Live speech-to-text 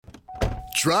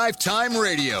Drive Time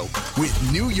Radio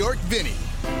with New York Vinny.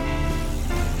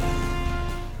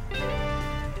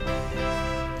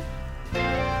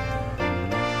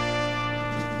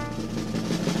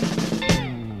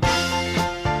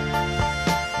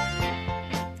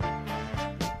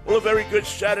 Well, a very good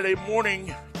Saturday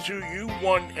morning to you,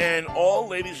 one and all,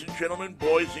 ladies and gentlemen,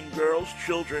 boys and girls,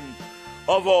 children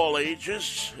of all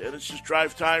ages. This is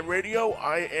Drive Time Radio.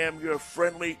 I am your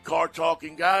friendly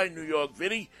car-talking guy, New York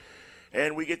Vinny,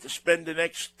 and we get to spend the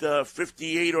next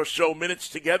 58 or so minutes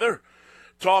together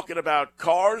talking about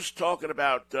cars, talking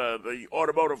about the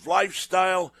automotive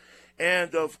lifestyle,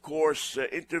 and, of course,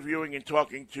 interviewing and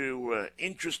talking to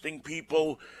interesting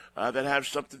people that have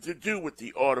something to do with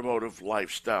the automotive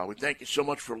lifestyle. We thank you so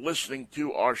much for listening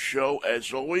to our show,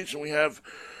 as always, and we have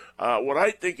what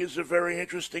I think is a very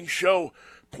interesting show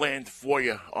planned for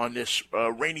you on this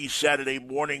rainy Saturday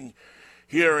morning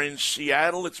here in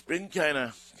Seattle. It's been kind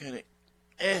of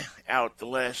out the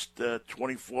last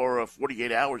 24 or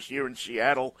 48 hours here in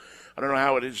Seattle. I don't know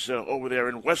how it is over there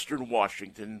in Western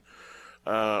Washington,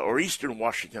 or Eastern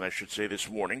Washington, I should say, this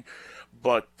morning.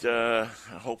 But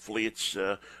hopefully it's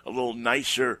a little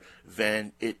nicer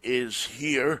than it is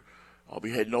here. I'll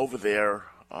be heading over there,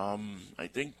 I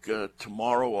think,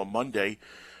 tomorrow or Monday.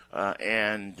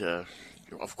 And,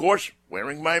 of course,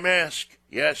 wearing my mask.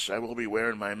 Yes, I will be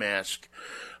wearing my mask.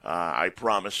 I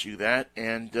promise you that.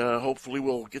 And hopefully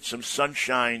we'll get some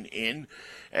sunshine in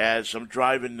as I'm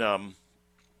driving a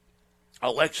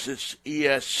Lexus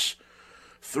ES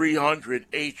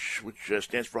 300H, which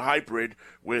stands for hybrid,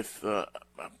 with a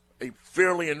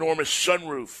fairly enormous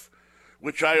sunroof,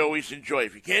 which I always enjoy.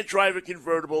 If you can't drive a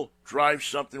convertible, drive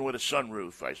something with a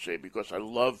sunroof, I say, because I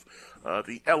love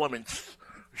the elements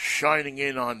shining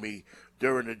in on me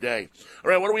during the day.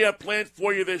 All right, what do we have planned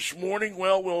for you this morning?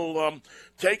 Well, we'll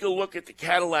take a look at the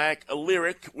Cadillac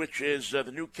Lyriq, which is the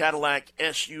new Cadillac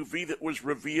SUV that was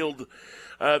revealed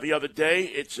the other day.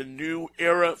 It's a new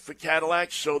era for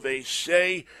Cadillac, so they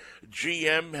say.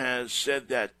 GM has said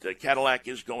that Cadillac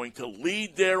is going to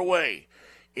lead their way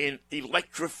in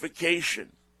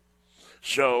electrification.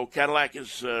 So Cadillac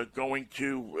is going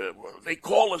to, they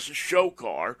call us a show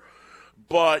car,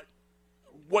 but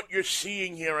what you're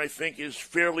seeing here, I think, is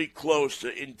fairly close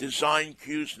in design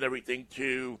cues and everything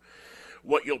to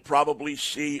what you'll probably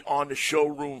see on the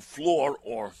showroom floor,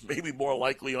 or maybe more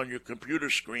likely on your computer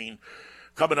screen,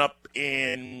 coming up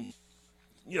in,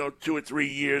 2 or 3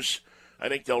 years. I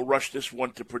think they'll rush this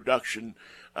one to production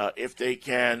if they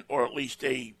can, or at least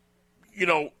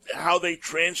how they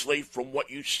translate from what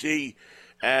you see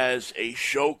as a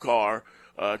show car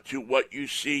to what you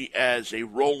see as a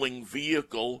rolling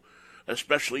vehicle,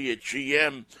 especially at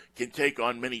GM, can take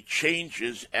on many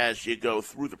changes as you go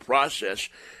through the process.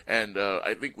 And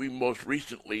I think we most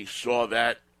recently saw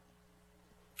that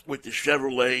with the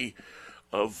Chevrolet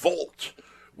Volt,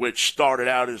 which started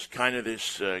out as kind of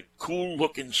this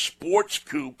cool-looking sports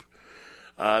coupe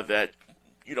that,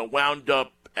 wound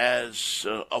up as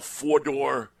a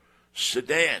four-door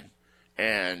sedan.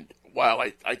 And while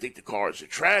I think the car is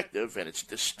attractive and it's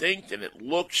distinct and it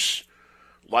looks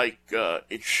like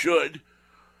it should,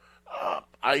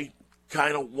 I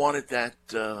kind of wanted that,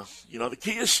 the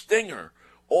Kia Stinger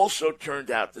also turned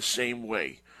out the same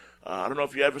way. I don't know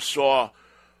if you ever saw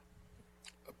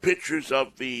pictures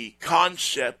of the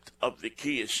concept of the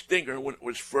Kia Stinger when it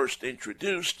was first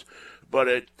introduced, but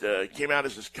it came out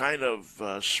as this kind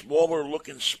of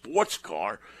smaller-looking sports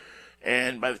car,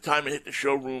 and by the time it hit the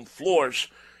showroom floors,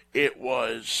 it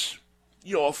was,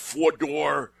 a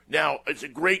four-door. Now, it's a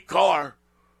great car.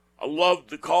 I love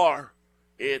the car.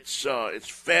 It's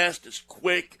fast, it's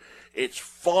quick, it's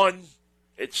fun.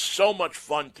 It's so much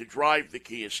fun to drive the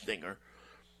Kia Stinger.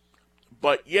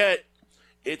 But yet,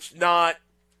 it's not,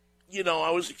 I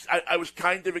was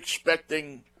kind of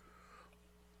expecting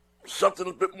something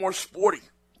a bit more sporty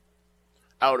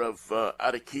out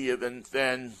of Kia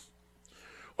than,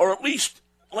 or at least,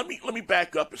 let me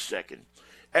back up a second.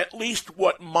 At least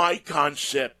what my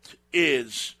concept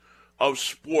is of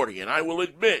sporty, and I will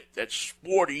admit that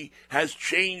sporty has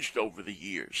changed over the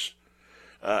years.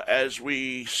 As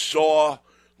we saw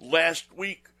last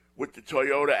week with the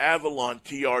Toyota Avalon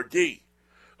TRD,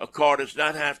 a car does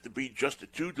not have to be just a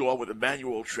two-door with a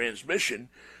manual transmission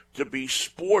to be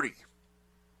sporty.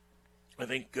 I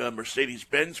think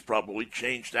Mercedes-Benz probably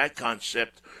changed that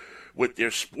concept with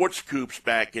their sports coupes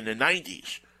back in the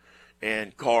 90s,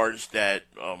 and cars that,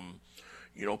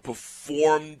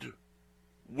 performed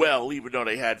well, even though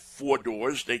they had four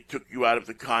doors. They took you out of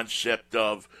the concept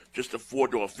of just a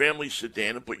four-door family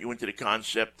sedan and put you into the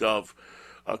concept of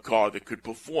a car that could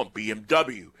perform.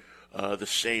 BMW the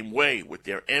same way with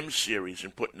their M series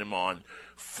and putting them on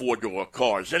four-door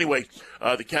cars. Anyway,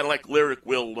 the Cadillac Lyric,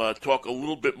 we'll talk a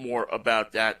little bit more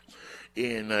about that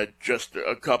in just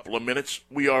a couple of minutes.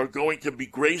 We are going to be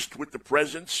graced with the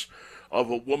presence of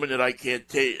a woman that I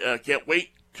can't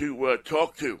wait to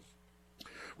talk to.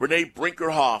 Renee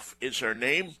Brinkerhoff is her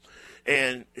name,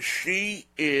 and she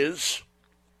is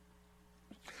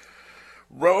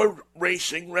rally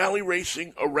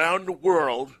racing around the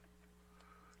world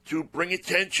to bring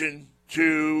attention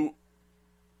to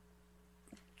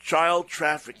child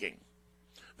trafficking.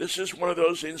 This is one of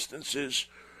those instances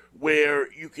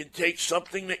where you can take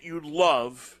something that you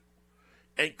love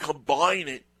and combine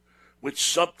it with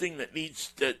something that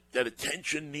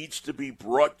attention needs to be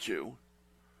brought to,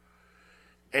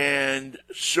 and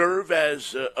serve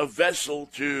as a vessel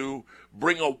to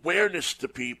bring awareness to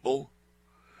people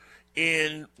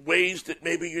in ways that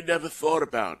maybe you never thought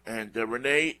about. And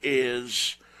Renee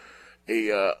is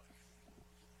a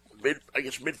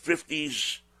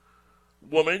mid-50s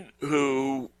woman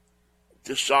who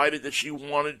decided that she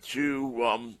wanted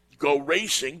to go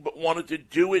racing, but wanted to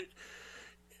do it,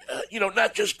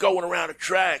 not just going around a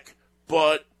track,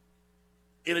 but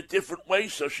in a different way.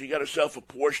 So she got herself a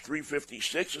Porsche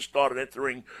 356 and started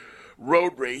entering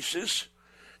road races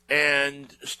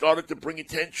and started to bring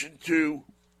attention to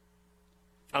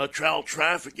child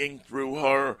trafficking through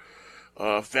her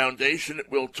foundation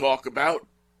that we'll talk about.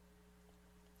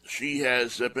 She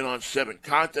has been on 7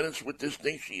 continents with this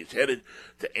thing. She is headed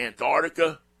to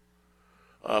Antarctica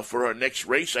for her next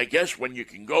race, I guess, when you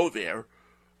can go there.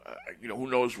 Who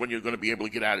knows when you're going to be able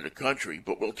to get out of the country.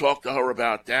 But we'll talk to her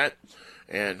about that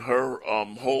and her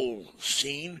whole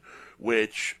scene,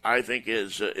 which I think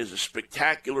is a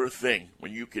spectacular thing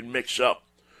when you can mix up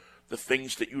the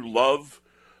things that you love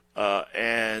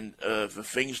and the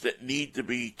things that need to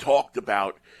be talked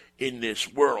about in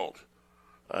this world.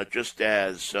 Just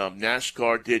as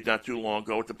NASCAR did not too long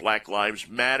ago with the Black Lives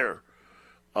Matter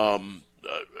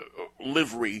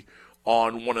livery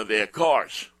on one of their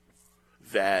cars.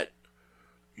 That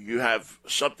you have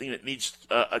something that needs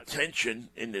attention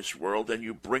in this world, and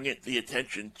you bring the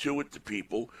attention to it to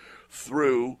people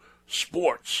through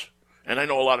sports. And I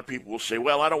know a lot of people will say,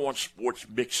 well, I don't want sports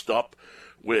mixed up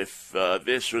with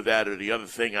this or that or the other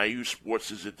thing. I use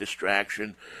sports as a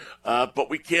distraction. But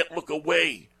we can't look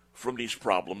away from these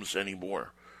problems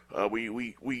anymore.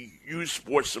 We use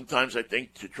sports sometimes, I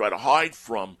think, to try to hide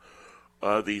from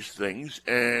these things.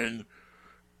 And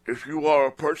if you are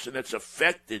a person that's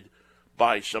affected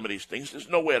by some of these things, there's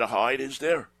nowhere to hide, is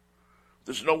there?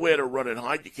 There's nowhere to run and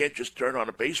hide. You can't just turn on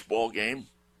a baseball game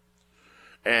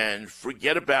and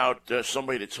forget about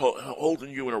somebody that's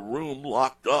holding you in a room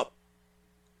locked up.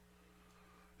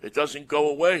 It doesn't go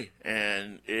away.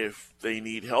 And if they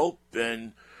need help,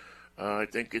 then I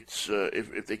think it's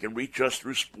if they can reach us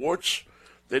through sports,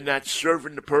 then that's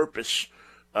serving the purpose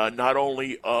not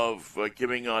only of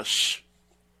giving us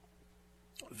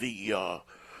the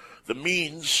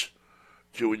means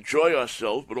to enjoy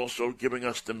ourselves, but also giving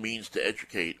us the means to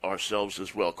educate ourselves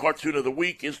as well. Cartoon of the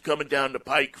Week is coming down the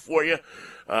pike for you.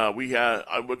 I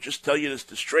will just tell you this,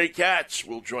 the Stray Cats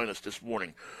will join us this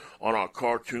morning on our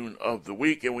Cartoon of the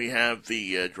Week, and we have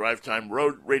the Drive Time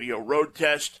Radio Road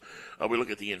Test. We look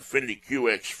at the Infiniti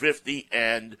QX50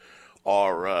 and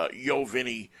our Yo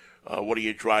Vinny, What Are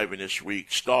You Driving This Week,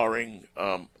 starring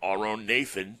our own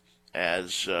Nathan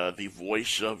as the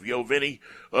voice of Yo Vinny,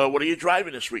 What Are You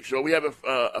Driving This Week? So we have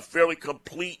a fairly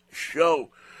complete show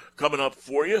coming up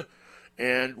for you,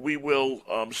 and we will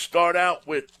start out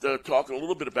with talking a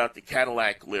little bit about the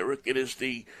Cadillac Lyric. It is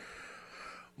the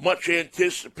much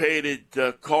anticipated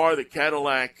car that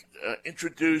Cadillac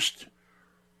introduced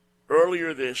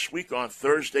earlier this week on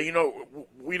Thursday.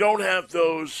 We don't have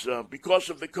those because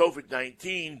of the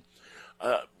COVID-19.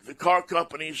 The car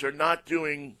companies are not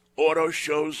doing auto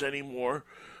shows anymore.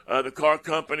 The car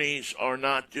companies are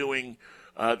not doing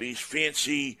these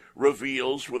fancy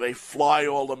reveals where they fly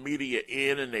all the media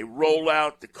in and they roll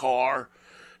out the car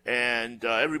and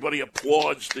everybody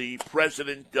applauds the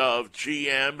president of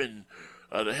GM and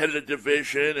the head of the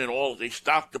division and all. They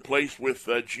stock the place with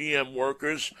GM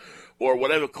workers or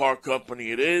whatever car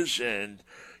company it is, and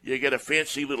you get a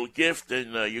fancy little gift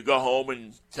and you go home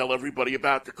and tell everybody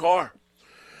about the car.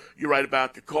 You write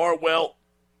about the car. Well,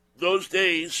 those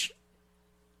days,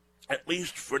 at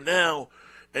least for now,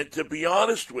 and to be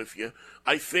honest with you,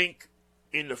 I think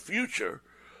in the future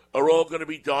are all going to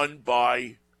be done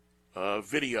by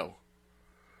video.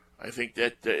 I think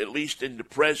that at least in the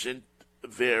present,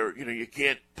 you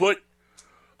can't put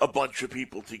a bunch of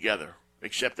people together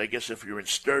except I guess if you're in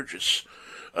Sturgis.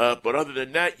 But other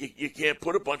than that, you can't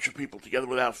put a bunch of people together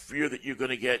without fear that you're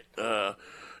going to get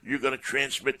you're going to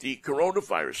transmit the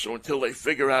coronavirus. So until they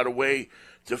figure out a way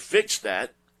to fix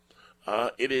that,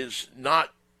 it is not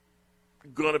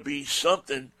going to be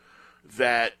something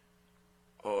that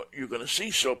you're going to see.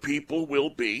 So people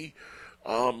will be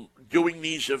doing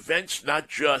these events, not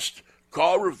just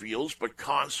car reveals, but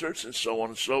concerts and so on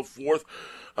and so forth,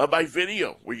 by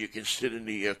video, where you can sit in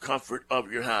the comfort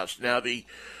of your house. Now, the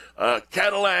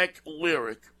Cadillac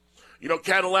Lyric,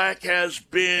 Cadillac has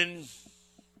been,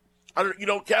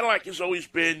 Cadillac has always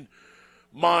been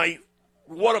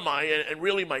one of my, and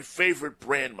really my favorite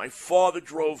brand. My father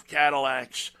drove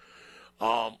Cadillacs,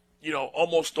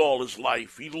 almost all his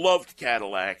life. He loved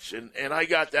Cadillacs, and I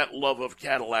got that love of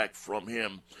Cadillac from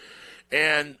him.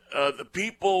 And the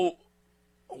people,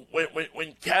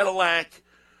 when Cadillac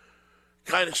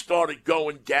kind of started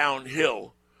going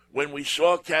downhill, when we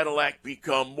saw Cadillac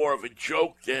become more of a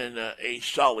joke than a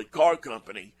solid car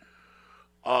company,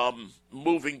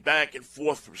 moving back and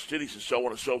forth from cities and so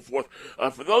on and so forth,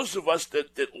 for those of us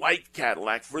that like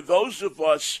Cadillac, for those of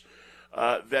us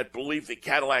that believe that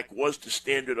Cadillac was the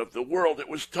standard of the world, it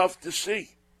was tough to see.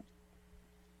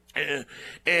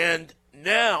 And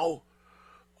now,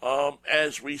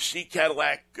 as we see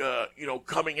Cadillac,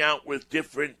 coming out with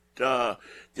different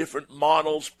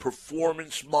models,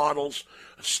 performance models,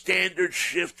 standard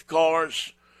shift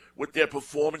cars with their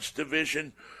performance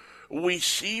division, we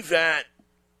see that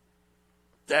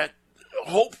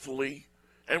hopefully,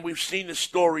 and we've seen the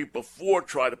story before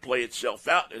try to play itself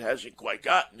out, and it hasn't quite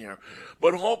gotten there,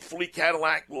 but hopefully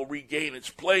Cadillac will regain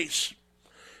its place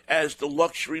as the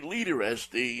luxury leader, as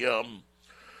the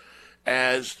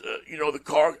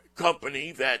car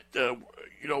company that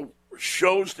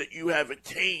shows that you have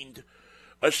attained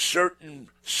a certain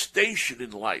station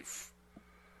in life.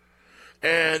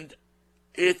 And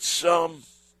it's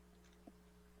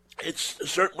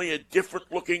certainly a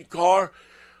different looking car.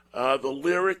 The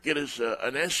Lyric, it is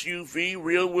an SUV,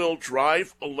 rear-wheel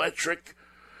drive, electric.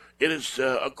 It is,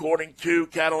 according to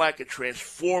Cadillac, a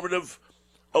transformative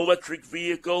electric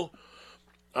vehicle.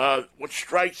 What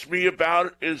strikes me about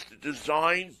it is the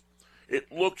design. It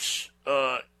looks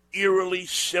eerily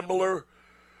similar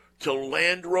to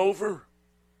Land Rover,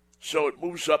 so it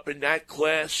moves up in that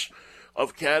class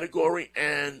of category.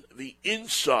 And the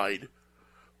inside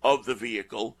of the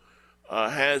vehicle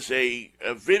has a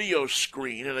video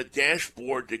screen and a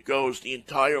dashboard that goes the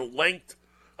entire length,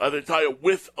 the entire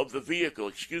width of the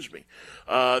vehicle,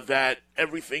 that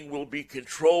everything will be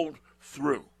controlled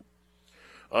through.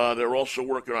 They're also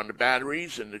working on the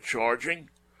batteries and the charging.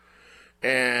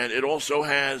 And it also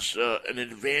has an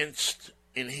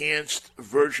enhanced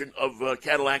version of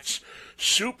Cadillac's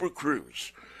Super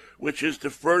Cruise, which is the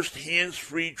first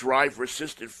hands-free driver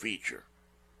assistant feature.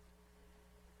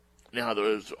 Now,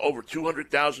 there's over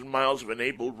 200,000 miles of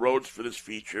enabled roads for this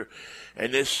feature,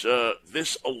 and this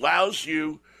allows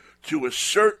you, to a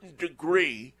certain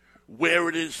degree, where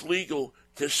it is legal,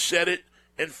 to set it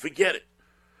and forget it.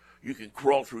 You can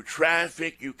crawl through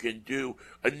traffic. You can do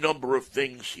a number of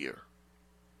things here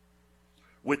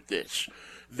with this.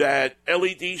 That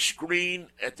LED screen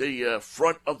at the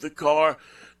front of the car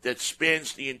that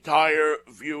spans the entire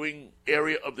viewing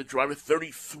area of the driver,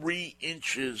 33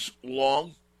 inches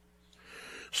long.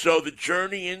 So the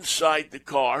journey inside the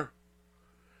car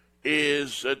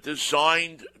is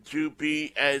designed to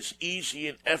be as easy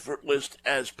and effortless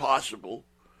as possible.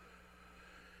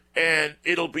 And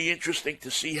it'll be interesting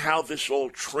to see how this all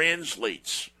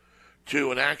translates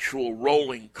to an actual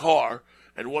rolling car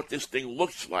and what this thing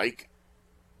looks like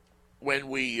when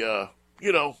we,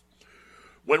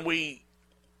 when we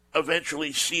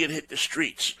eventually see it hit the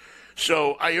streets.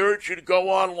 So I urge you to go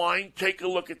online, take a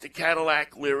look at the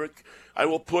Cadillac Lyric. I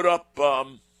will put up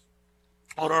on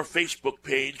our Facebook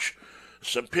page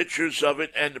some pictures of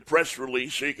it and the press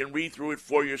release so you can read through it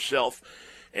for yourself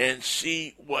and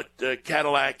see what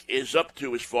Cadillac is up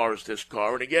to as far as this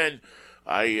car. And again,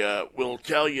 I will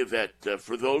tell you that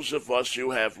for those of us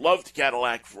who have loved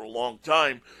Cadillac for a long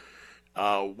time,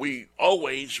 we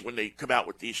always, when they come out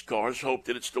with these cars, hope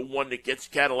that it's the one that gets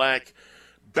Cadillac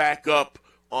back up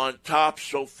on top.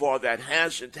 So far, that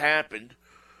hasn't happened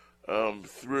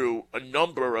through a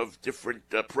number of different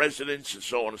presidents and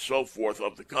so on and so forth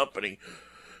of the company.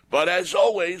 But as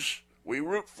always, we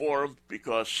root for them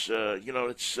because,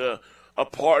 it's a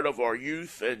part of our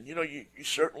youth. And, you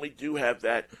certainly do have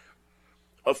that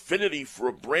affinity for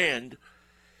a brand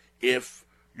if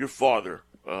your father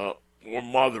or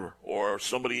mother or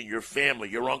somebody in your family,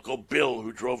 your Uncle Bill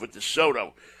who drove a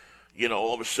DeSoto,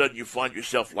 all of a sudden you find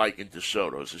yourself liking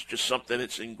DeSoto's. It's just something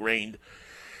that's ingrained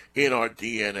in our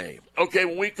DNA. Okay,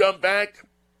 when we come back,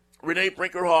 Renee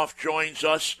Brinkerhoff joins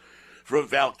us from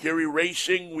Valkyrie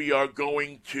Racing. We are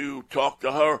going to talk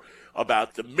to her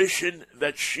about the mission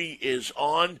that she is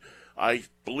on. I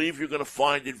believe you're going to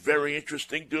find it very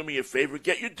interesting. Do me a favor,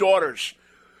 get your daughters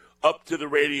up to the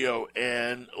radio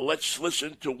and let's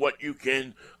listen to what you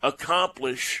can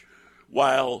accomplish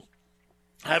while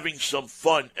having some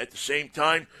fun at the same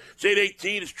time. It's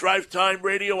 8:18. It's Drive Time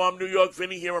Radio. I'm New York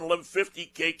Vinny here on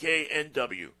 1150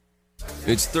 KKNW.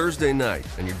 It's Thursday night,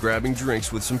 and you're grabbing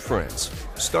drinks with some friends.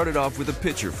 Started off with a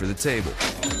pitcher for the table,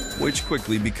 which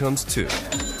quickly becomes two.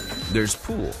 There's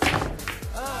pool.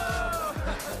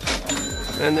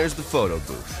 And there's the photo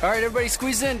booth. All right, everybody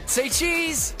squeeze in. Say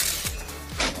cheese!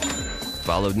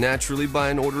 Followed naturally by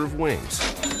an order of wings.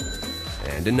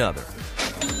 And another.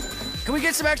 Can we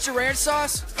get some extra ranch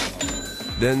sauce?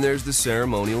 Then there's the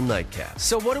ceremonial nightcap.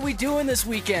 So what are we doing this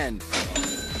weekend?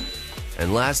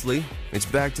 And lastly, it's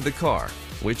back to the car,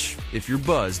 which, if you're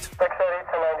buzzed,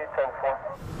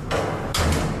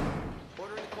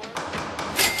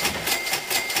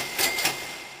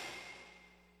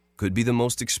 could be the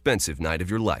most expensive night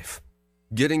of your life.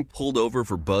 Getting pulled over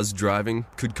for buzz driving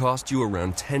could cost you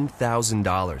around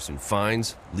 $10,000 in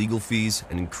fines, legal fees,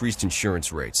 and increased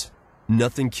insurance rates.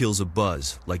 Nothing kills a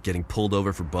buzz like getting pulled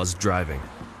over for buzz driving,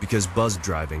 because buzz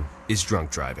driving is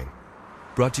drunk driving.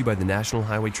 Brought to you by the National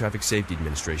Highway Traffic Safety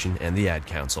Administration and the Ad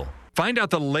Council. Find out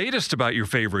the latest about your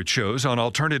favorite shows on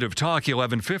Alternative Talk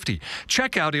 1150.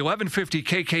 Check out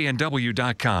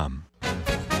 1150kknw.com.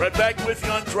 Right back with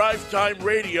you on Drive Time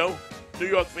Radio. New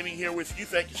York Vinny here with you.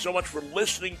 Thank you so much for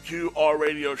listening to our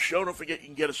radio show. Don't forget you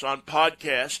can get us on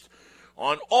podcast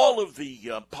on all of the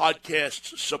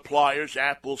podcast suppliers,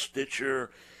 Apple, Stitcher,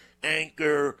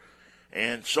 Anchor,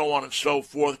 and so on and so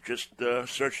forth. Just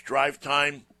search Drive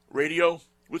Time Radio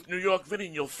with New York Vinny,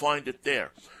 and you'll find it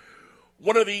there.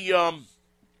 One of the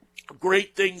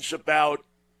great things about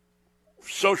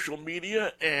social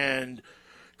media and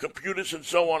computers and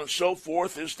so on and so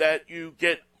forth is that you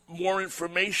get more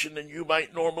information than you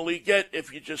might normally get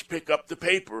if you just pick up the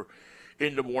paper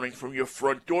in the morning from your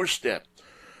front doorstep.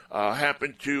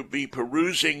 Happened to be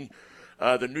perusing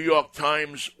the New York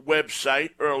Times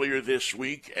website earlier this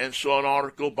week and saw an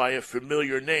article by a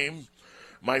familiar name,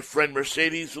 my friend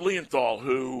Mercedes Leonthal,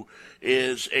 who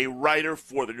is a writer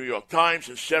for the New York Times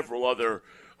and several other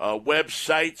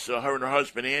websites. Her and her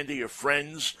husband Andy are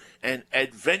friends and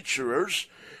adventurers,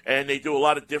 and they do a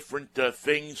lot of different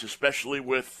things, especially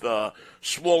with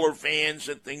smaller vans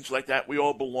and things like that. We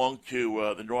all belong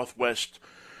to the Northwest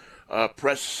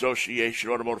Press Association,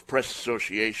 Automotive Press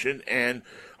Association, and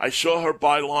I saw her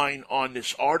byline on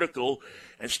this article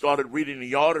and started reading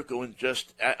the article, and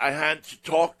I had to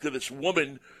talk to this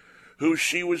woman who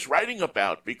she was writing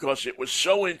about because it was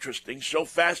so interesting, so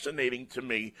fascinating to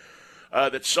me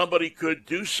that somebody could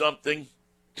do something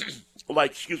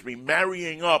like,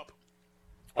 marrying up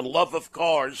a love of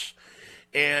cars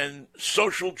and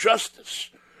social justice,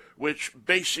 which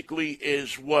basically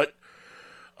is what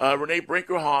Renee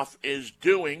Brinkerhoff is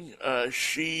doing.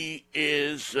 She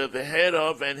is the head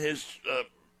of and has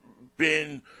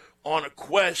been on a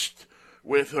quest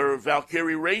with her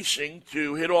Valkyrie Racing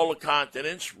to hit all the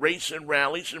continents, race in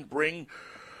rallies, and bring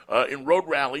in road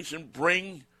rallies and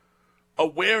bring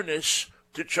awareness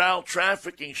to child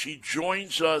trafficking. She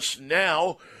joins us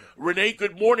now. Renee,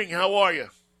 good morning. How are you?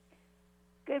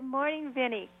 Good morning,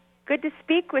 Vinny. Good to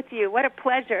speak with you. What a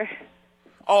pleasure.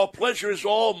 Oh, pleasure is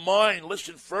all mine.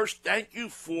 Listen, first, thank you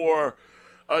for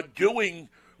doing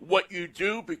what you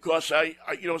do, because I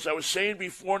as I was saying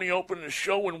before in the opening of the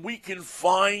show, when we can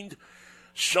find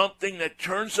something that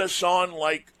turns us on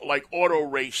like auto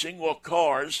racing or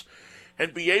cars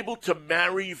and be able to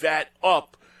marry that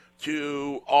up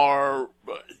to our,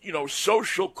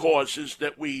 social causes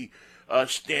that we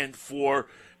stand for,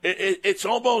 it's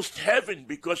almost heaven,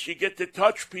 because you get to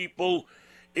touch people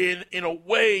in a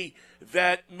way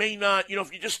that may not,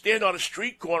 if you just stand on a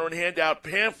street corner and hand out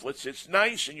pamphlets, it's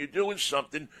nice and you're doing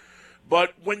something.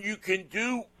 But when you can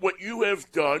do what you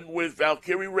have done with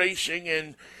Valkyrie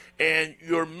Racing and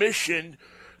your mission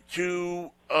to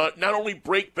not only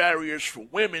break barriers for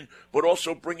women, but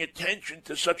also bring attention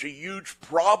to such a huge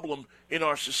problem in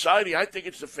our society, I think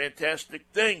it's a fantastic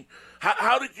thing.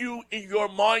 How did you, in your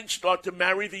mind, start to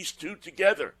marry these two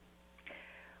together?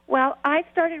 Well, I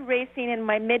started racing in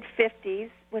my mid-50s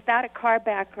without a car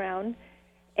background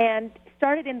and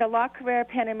started in the La Carrera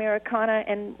Panamericana,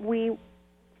 and we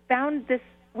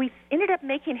ended up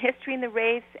making history in the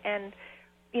race and,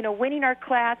 winning our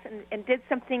class and did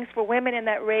some things for women in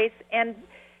that race. And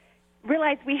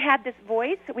realized we had this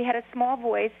voice, we had a small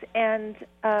voice, and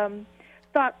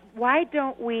thought, why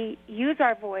don't we use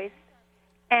our voice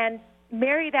and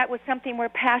marry that with something we're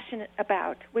passionate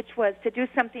about, which was to do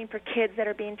something for kids that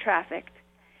are being trafficked,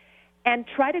 and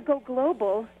try to go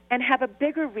global and have a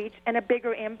bigger reach and a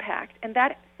bigger impact. And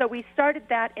so we started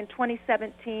that in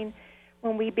 2017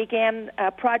 when we began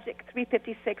Project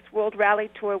 356 World Rally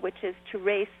Tour, which is to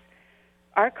race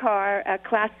our car, a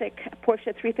classic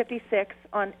Porsche 356,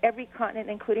 on every continent,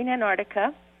 including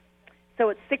Antarctica. So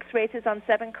it's 6 races on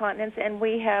 7 continents, and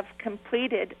we have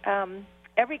completed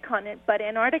every continent but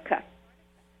Antarctica.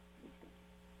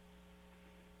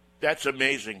 That's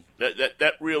amazing.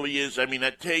 That really is. I mean,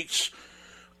 that takes.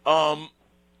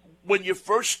 When you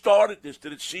first started this,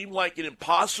 did it seem like an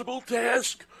impossible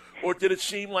task, or did it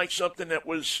seem like something that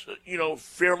was,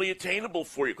 fairly attainable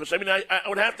for you? Because I mean, I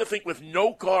would have to think with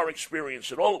no car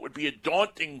experience at all, it would be a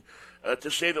daunting,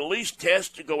 to say the least,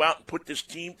 task to go out and put this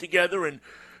team together and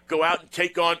go out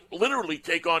and literally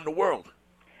take on the world.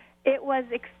 It was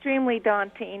extremely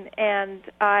daunting, and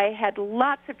I had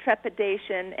lots of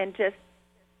trepidation and just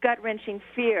gut-wrenching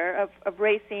fear of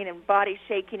racing and body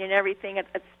shaking and everything at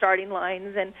starting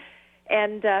lines,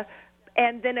 and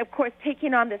then of course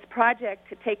taking on this project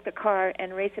to take the car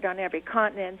and race it on every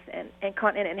continent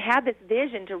and have this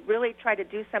vision to really try to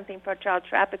do something for child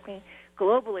trafficking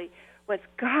globally was,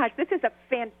 gosh, this is a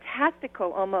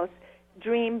fantastical almost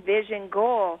dream, vision,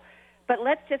 goal. But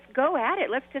let's just go at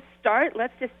it. Let's just start.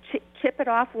 Let's just chip it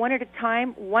off one at a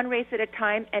time, one race at a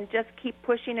time, and just keep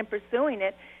pushing and pursuing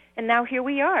it. And now here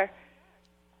we are.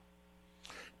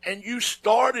 And you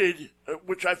started,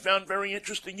 which I found very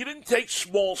interesting, you didn't take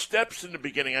small steps in the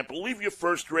beginning. I believe your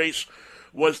first race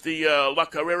was the La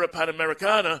Carrera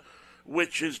Panamericana,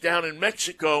 which is down in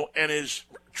Mexico and is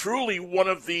truly one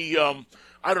of the,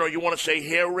 you want to say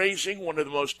hair-raising, one of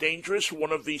the most dangerous,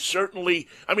 one of the certainly,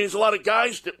 there's a lot of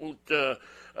guys that will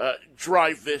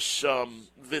drive this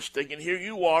thing. And here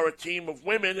you are, a team of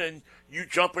women, and you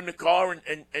jump in the car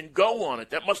and go on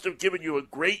it. That must have given you a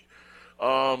great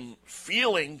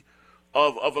feeling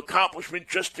of accomplishment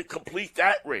just to complete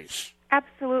that race.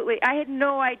 Absolutely. I had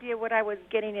no idea what I was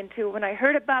getting into. When I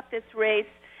heard about this race,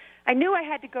 I knew I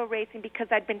had to go racing because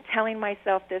I'd been telling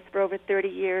myself this for over 30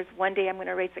 years. One day I'm going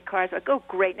to race a car. So I go, oh,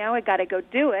 great, now I got to go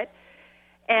do it.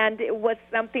 And it was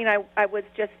something it was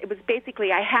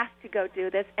basically I have to go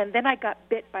do this. And then I got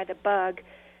bit by the bug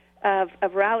of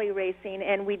rally racing,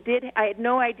 and I had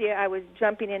no idea I was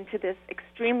jumping into this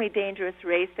extremely dangerous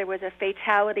race. There was a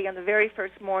fatality on the very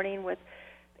first morning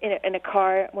in a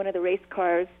car, one of the race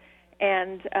cars,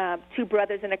 and 2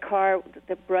 brothers in a car.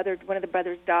 One of the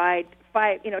brothers died.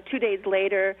 2 days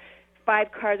later,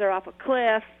 5 cars are off a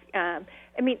cliff.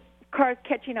 Cars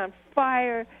catching on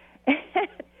fire.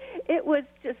 It was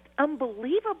just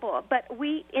unbelievable. But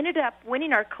we ended up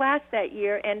winning our class that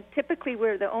year, and typically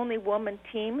we're the only woman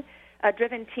team,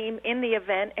 driven team in the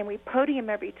event, and we podium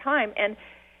every time. And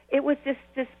it was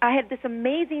I had this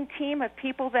amazing team of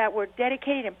people that were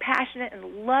dedicated and passionate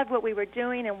and loved what we were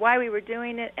doing and why we were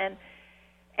doing it,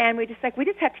 and we just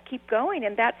have to keep going,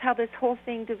 and that's how this whole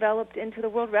thing developed into the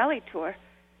World Rally Tour.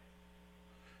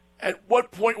 At what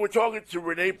point, we're talking to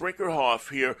Renee Brinkerhoff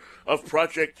here of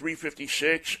Project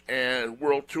 356 and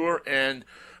World Tour and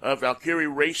Valkyrie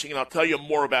Racing, and I'll tell you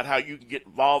more about how you can get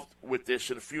involved with this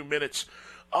in a few minutes.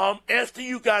 After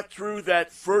you got through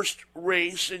that first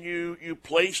race and you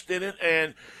placed in it,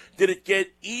 and did it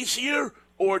get easier,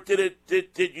 or did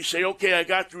you say, okay, I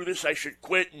got through this, I should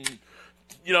quit, and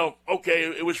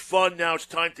okay, it was fun, now it's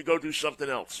time to go do something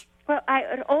else? Well, I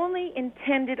had only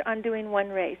intended on doing one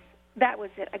race. That was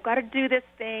it. I've got to do this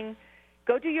thing.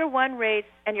 Go do your one race,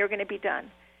 and you're going to be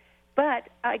done. But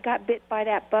I got bit by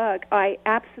that bug. I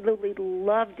absolutely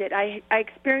loved it. I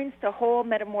experienced a whole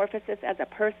metamorphosis as a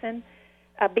person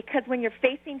because when you're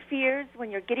facing fears,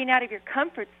 when you're getting out of your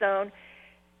comfort zone,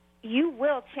 you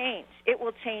will change. It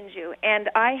will change you. And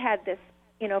I had this,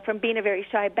 from being a very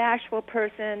shy, bashful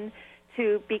person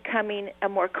to becoming a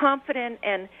more confident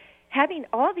and having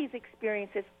all these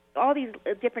experiences, all these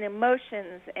different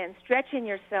emotions, and stretching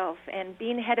yourself and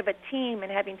being head of a team and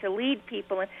having to lead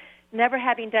people and never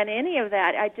having done any of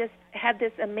that. I just had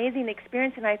this amazing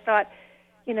experience, and I thought,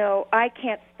 I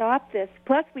can't stop this.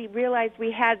 Plus, we realized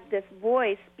we had this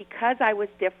voice because I was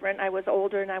different. I was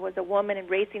older, and I was a woman and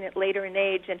racing at later in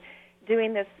age and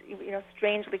doing this,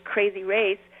 strangely crazy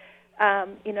race.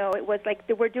 It was like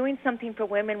we're doing something for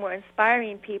women, we're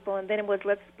inspiring people, and then it was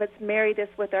let's marry this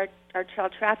with our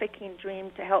child trafficking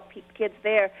dream to help kids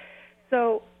there.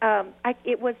 So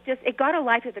it got a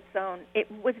life of its own. It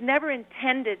was never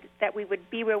intended that we would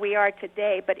be where we are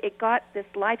today, but it got this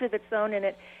life of its own, and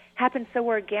it happened so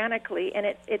organically, and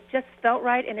it just felt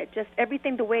right, and it just,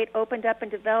 everything, the way it opened up and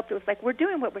developed, it was like, we're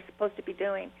doing what we're supposed to be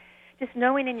doing. Just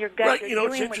knowing in your gut, right, you're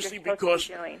it's doing interesting what you're because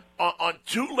supposed to be doing. On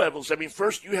two levels. I mean,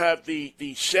 first you have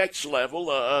the sex level,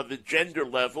 the gender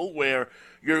level, where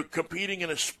you're competing in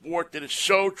a sport that is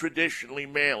so traditionally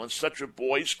male and such a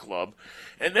boys' club.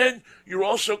 And then you're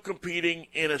also competing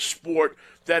in a sport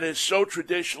that is so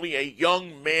traditionally a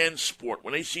young man's sport.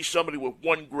 When they see somebody with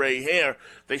one gray hair,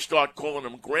 they start calling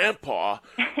him grandpa.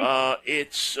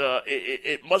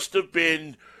 It must have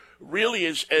been really,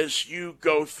 as you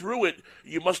go through it,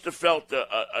 you must have felt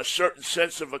a certain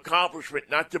sense of accomplishment,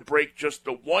 not to break just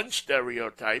the one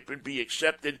stereotype and be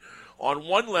accepted on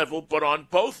one level, but on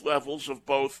both levels of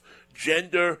both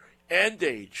gender and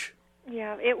age.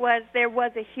 Yeah, it was. There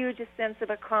was a huge sense of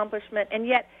accomplishment, and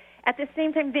yet at the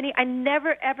same time, Vinny, I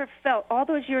never ever felt, all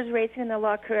those years racing in the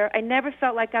law career, I never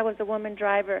felt like I was a woman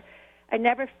driver. I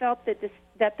never felt that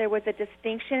there was a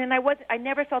distinction, and I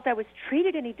never felt I was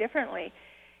treated any differently.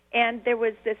 And there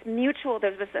was this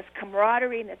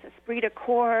camaraderie and this esprit de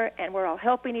corps, and we're all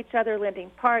helping each other,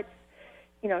 lending parts,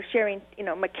 sharing,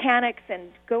 mechanics,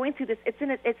 and going through this.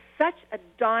 It's such a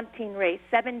daunting race.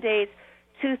 7 days,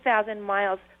 2,000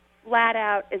 miles, flat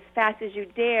out, as fast as you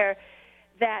dare,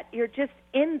 that you're just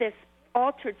in this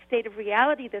altered state of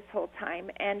reality this whole time,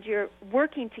 and you're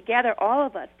working together, all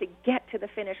of us, to get to the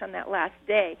finish on that last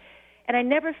day. And I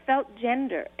never felt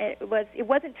gender. It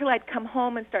wasn't until I'd come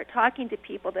home and start talking to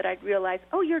people that I'd realize,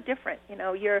 oh, you're different.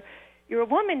 You're a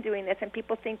woman doing this, and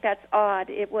people think that's odd.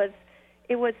 It was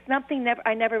something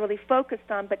I never really focused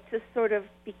on, but just sort of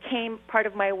became part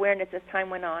of my awareness as time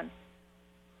went on.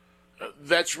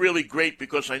 That's really great,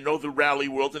 because I know the rally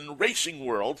world and the racing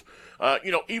world,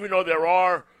 even though there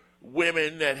are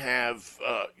women that have,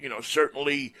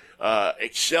 certainly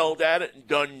excelled at it and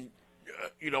done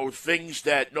things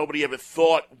that nobody ever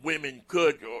thought women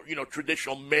could, or,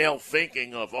 traditional male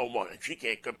thinking of, oh, well, she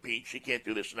can't compete, she can't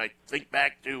do this. And I think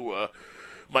back to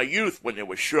my youth when there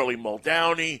was Shirley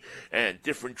Muldowney and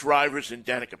different drivers and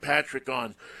Danica Patrick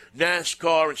on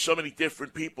NASCAR and so many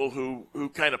different people who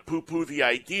kind of poo-poo the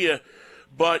idea.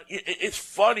 But it's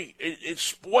funny, in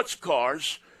sports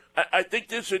cars, I think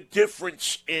there's a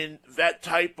difference in that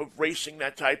type of racing,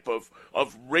 that type of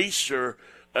racer,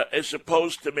 as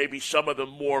opposed to maybe some of the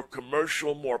more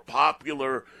commercial, more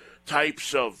popular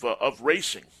types of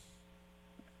racing.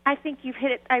 I think you've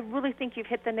hit it. I really think you've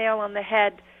hit the nail on the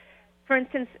head. For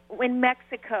instance, in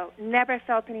Mexico, never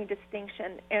felt any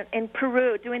distinction. In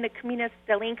Peru, doing the Caminos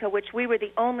del Inca, which we were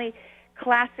the only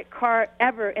classic car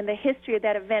ever in the history of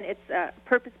that event. It's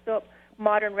purpose-built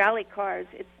modern rally cars.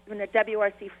 It's in a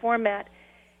WRC format.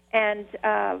 And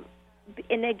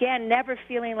again, never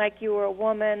feeling like you were a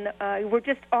woman. We're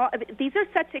just these are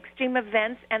such extreme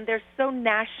events, and they're so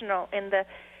national in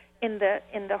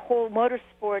the whole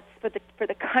motorsports for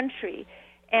the country,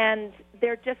 and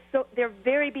they're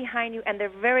very behind you, and they're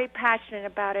very passionate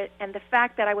about it. And the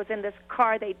fact that I was in this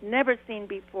car they'd never seen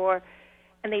before,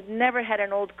 and they'd never had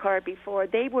an old car before,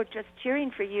 they were just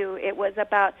cheering for you. It was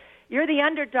about, you're the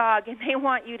underdog, and they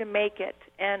want you to make it.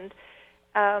 And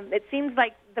it seems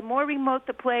like the more remote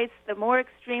the place, the more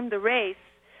extreme the race,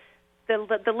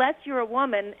 the less you're a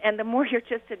woman, and the more you're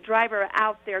just a driver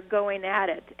out there going at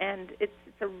it. And it's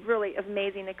a really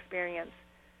amazing experience.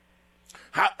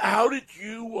 How did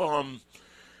you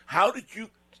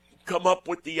come up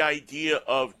with the idea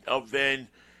of then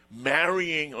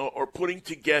marrying or putting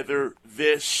together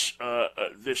this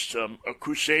a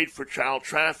crusade for child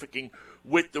trafficking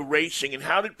with the racing, and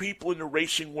how did people in the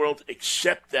racing world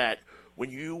accept that when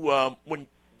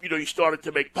you started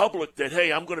to make public that,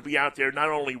 hey, I'm going to be out there not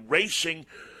only racing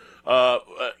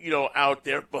out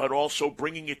there, but also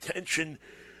bringing attention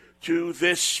to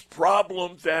this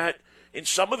problem that in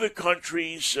some of the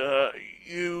countries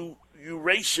you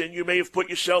race in, you may have put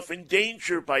yourself in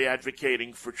danger by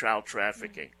advocating for child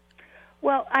trafficking.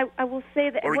 Well, I will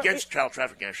say that... Or against child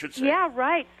trafficking, I should say. Yeah,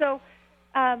 right. So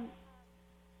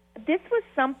this was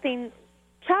something...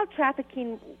 Child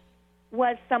trafficking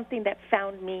was something that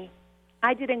found me.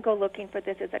 I didn't go looking for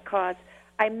this as a cause.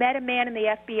 I met a man in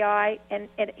the FBI, and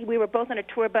we were both on a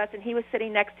tour bus, and he was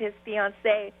sitting next to his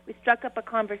fiancée. We struck up a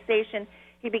conversation.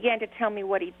 He began to tell me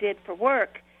what he did for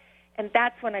work, and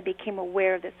that's when I became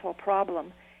aware of this whole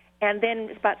problem. And then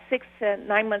about 6 to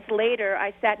 9 months later,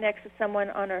 I sat next to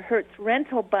someone on a Hertz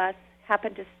rental bus,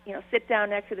 happened to sit down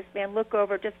next to this man, look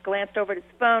over, just glanced over at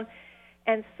his phone,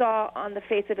 and saw on the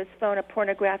face of his phone a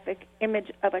pornographic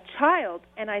image of a child.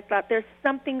 And I thought, there's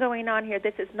something going on here.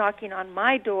 This is knocking on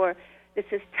my door. This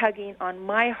is tugging on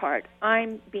my heart.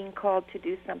 I'm being called to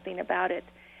do something about it.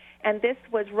 And this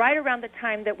was right around the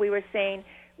time that we were saying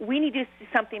we need to do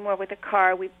something more with the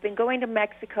car. We've been going to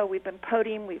Mexico. We've been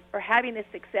podium. We're having this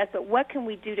success. But what can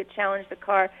we do to challenge the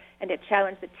car and to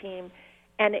challenge the team?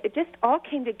 And it just all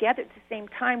came together at the same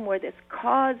time where this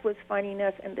cause was finding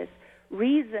us and this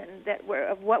reason that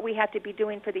of what we have to be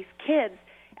doing for these kids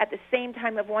at the same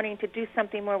time of wanting to do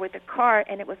something more with the car.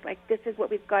 And it was like, this is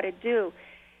what we've got to do.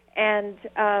 And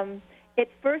at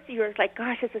first you were like,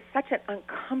 gosh, this is such an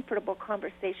uncomfortable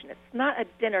conversation. It's not a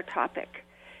dinner topic.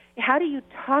 How do you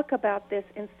talk about this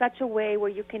in such a way where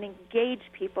you can engage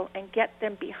people and get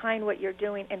them behind what you're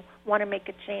doing and want to make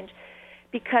a change?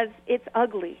 Because it's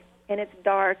ugly and it's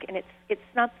dark and it's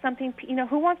not something,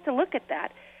 who wants to look at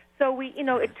that? So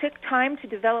it took time to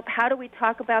develop how do we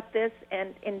talk about this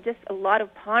and just a lot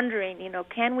of pondering,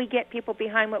 can we get people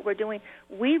behind what we're doing?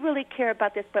 We really care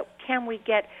about this, but can we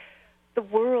get the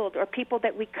world or people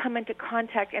that we come into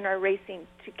contact in our racing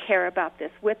to care about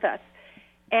this with us?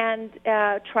 And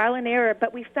trial and error,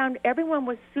 but we found everyone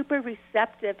was super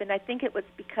receptive, and I think it was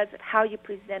because of how you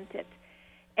present it.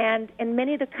 And in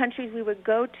many of the countries we would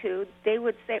go to, they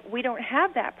would say, we don't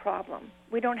have that problem.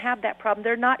 We don't have that problem.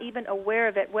 They're not even aware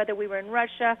of it, whether we were in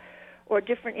Russia or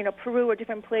different, Peru or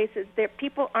different places.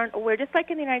 People aren't aware. Just like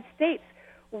in the United States,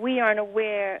 we aren't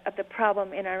aware of the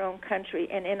problem in our own country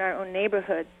and in our own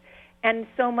neighborhoods. And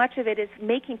so much of it is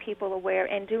making people aware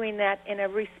and doing that in a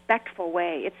respectful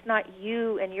way. It's not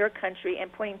you and your country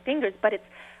and pointing fingers, but it's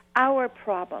our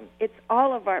problem. It's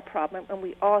all of our problem, and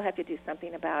we all have to do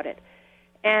something about it.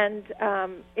 And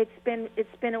it's been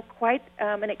quite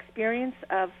an experience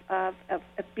of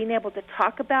being able to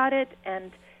talk about it and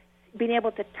being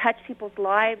able to touch people's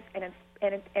lives and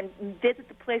visit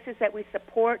the places that we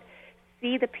support,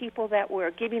 see the people that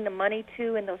we're giving the money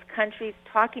to in those countries,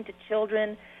 talking to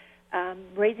children,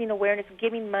 raising awareness,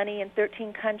 giving money in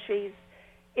 13 countries.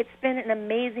 It's been an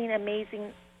amazing,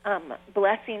 amazing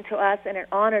blessing to us and an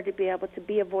honor to be able to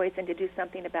be a voice and to do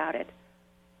something about it.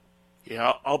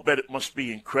 Yeah, I'll bet it must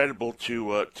be incredible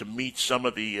to meet some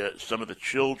of the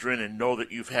children and know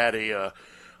that you've had a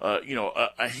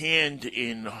hand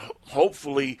in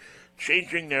hopefully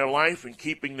changing their life and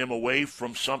keeping them away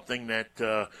from something that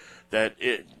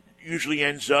it usually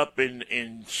ends up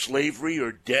in slavery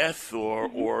or death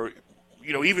or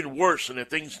even worse. And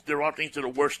there are things that are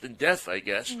worse than death, I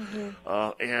guess.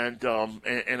 And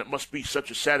it must be such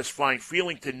a satisfying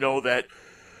feeling to know that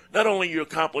not only you're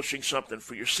accomplishing something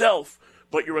for yourself,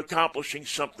 but you're accomplishing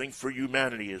something for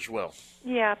humanity as well.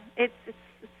 Yeah, it's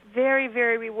very,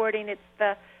 very rewarding. It's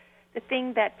the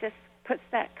thing that just puts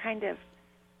that kind of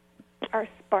our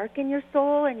spark in your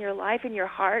soul and your life and your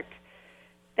heart.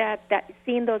 That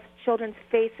seeing those children's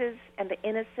faces and the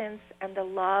innocence and the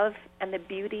love and the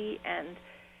beauty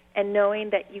and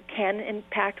knowing that you can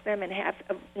impact them and have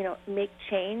make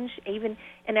change.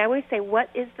 And I always say, what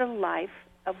is the life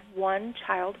of one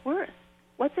child worth?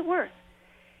 What's it worth?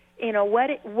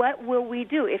 What will we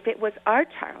do if it was our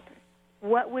child?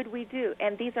 What would we do?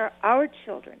 And these are our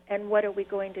children, and what are we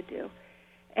going to do?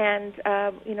 And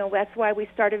that's why we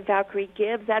started Valkyrie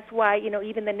Gives. That's why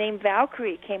even the name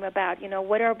Valkyrie came about.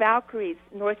 What are Valkyries?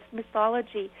 Norse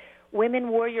mythology, women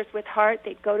warriors with heart.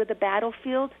 They'd go to the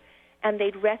battlefield and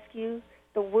they'd rescue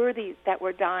the worthy that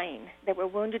were dying, that were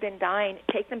wounded and dying,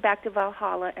 take them back to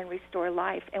Valhalla and restore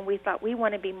life. And we thought, we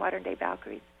want to be modern-day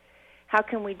Valkyries. How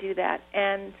can we do that?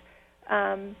 And,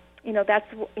 that's,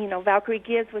 Valkyrie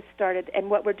Gives was started. And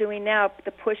what we're doing now,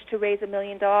 the push to raise $1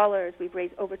 million, we've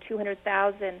raised over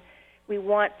 $200,000. We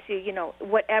want to,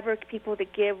 whatever people to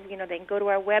give, they can go to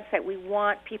our website. We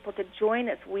want people to join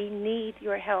us. We need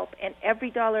your help. And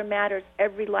every dollar matters.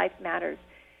 Every life matters.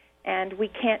 And we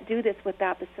can't do this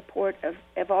without the support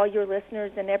of all your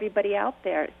listeners and everybody out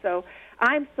there. So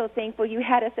I'm so thankful you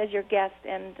had us as your guest,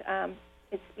 and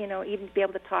it's even to be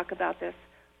able to talk about this.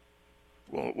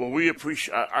 Well, we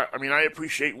appreciate.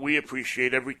 We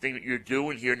appreciate everything that you're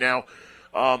doing here. Now,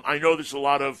 I know there's a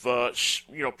lot of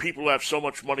people who have so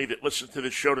much money that listen to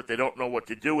this show that they don't know what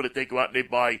to do with it. They go out and they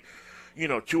buy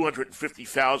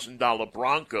 $250,000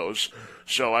 Broncos.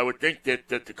 So I would think that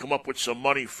to come up with some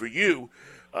money for you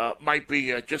might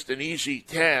be just an easy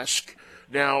task.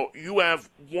 Now, you have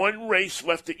one race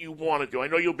left that you want to do. I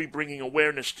know you'll be bringing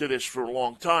awareness to this for a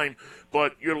long time,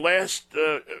 but your last,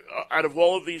 out of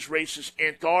all of these races,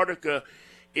 Antarctica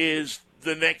is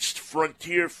the next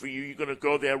frontier for you. You're going to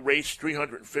go there, race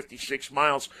 356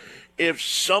 miles. If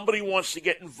somebody wants to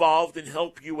get involved and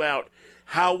help you out,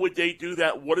 how would they do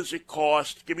that? What does it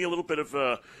cost? Give me a little bit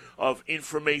of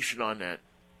information on that.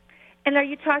 And are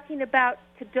you talking about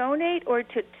to donate or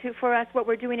to for us what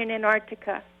we're doing in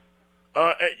Antarctica?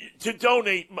 To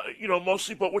donate,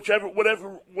 mostly, but whatever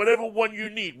one you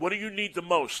need. What do you need the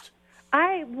most?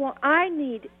 I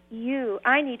need you.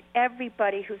 I need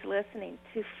everybody who's listening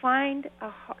to find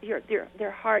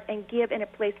their heart and give in a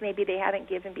place maybe they haven't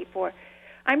given before.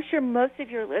 I'm sure most of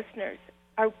your listeners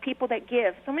are people that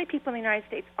give. So many people in the United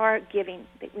States are giving.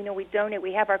 We donate.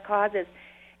 We have our causes.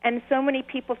 And so many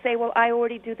people say, well, I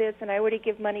already do this, and I already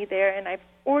give money there, and I've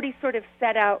already sort of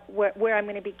set out where I'm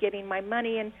going to be giving my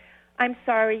money, and I'm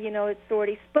sorry, it's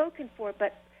already spoken for,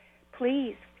 but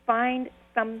please find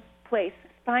some place,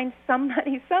 find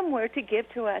somebody somewhere to give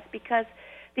to us, because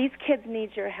these kids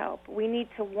need your help. We need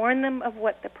to warn them of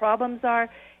what the problems are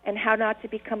and how not to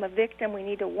become a victim. We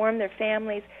need to warn their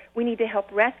families. We need to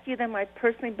help rescue them. I've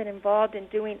personally been involved in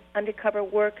doing undercover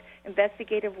work,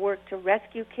 investigative work to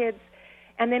rescue kids.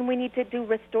 And then we need to do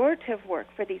restorative work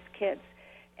for these kids.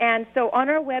 And so on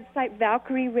our website,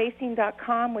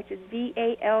 ValkyrieRacing.com, which is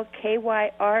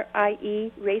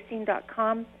VALKYRIE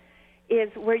racing.com, is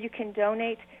where you can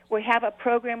donate. We have a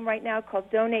program right now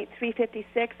called Donate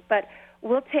 356, but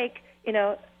we'll take,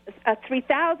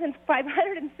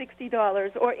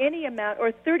 $3,560 or any amount,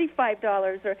 or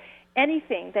 $35 or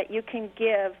anything that you can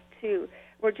give to.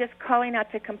 We're just calling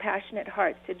out to compassionate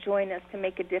hearts to join us to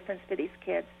make a difference for these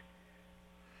kids.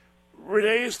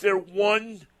 Renee, is there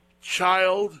one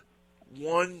child,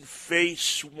 one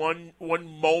face, one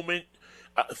moment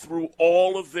through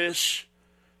all of this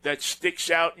that sticks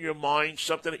out in your mind,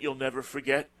 something that you'll never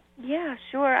forget? Yeah,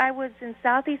 sure. I was in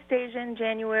Southeast Asia in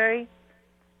January.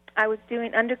 I was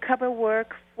doing undercover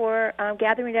work for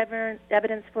gathering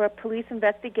evidence for a police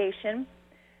investigation.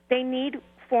 They need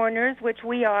foreigners, which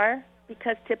we are,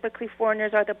 because typically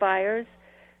foreigners are the buyers,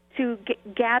 to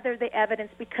gather the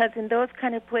evidence, because in those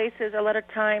kind of places, a lot of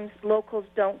times locals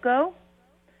don't go.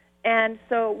 And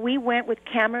so we went with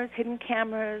cameras, hidden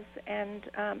cameras, and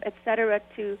et cetera,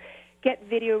 to get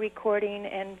video recording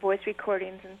and voice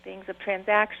recordings and things of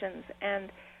transactions.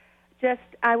 And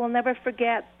I will never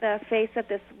forget the face of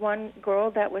this one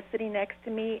girl that was sitting next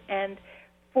to me, and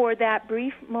for that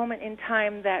brief moment in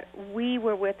time that we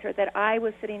were with her, that I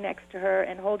was sitting next to her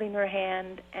and holding her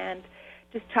hand and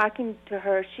just talking to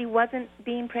her, she wasn't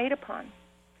being preyed upon.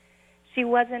 She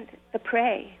wasn't the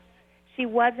prey. She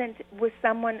wasn't with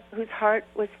someone whose heart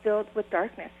was filled with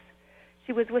darkness.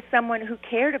 She was with someone who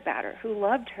cared about her, who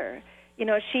loved her.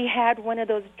 She had one of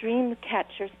those dream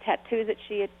catchers tattoos that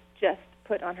she had just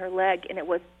put on her leg, and it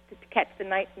was to catch the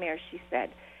nightmare, she said.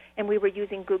 And we were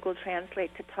using Google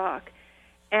Translate to talk.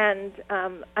 And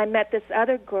I met this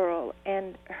other girl,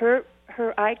 and her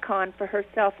icon for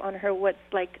herself on her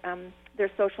their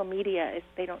social media, if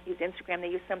they don't use Instagram, they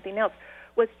use something else,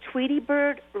 was Tweety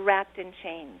Bird wrapped in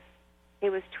chains.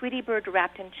 It was Tweety Bird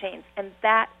wrapped in chains, and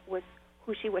that was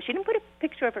who she was. She didn't put a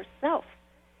picture of herself.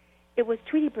 It was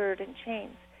Tweety Bird in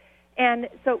chains. And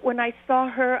so when I saw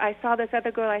her, I saw this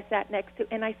other girl I sat next to,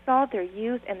 and I saw their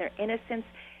youth and their innocence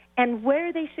and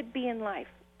where they should be in life,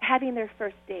 having their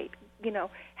first date,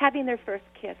 having their first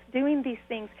kiss, doing these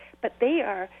things. But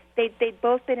they'd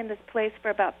both been in this place for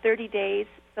about 30 days,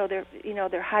 so they're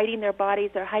hiding their bodies,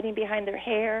 they're hiding behind their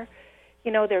hair,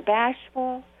 they're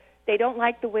bashful, they don't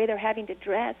like the way they're having to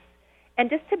dress. And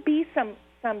just to be some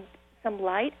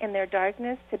light in their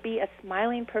darkness, to be a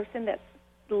smiling person that's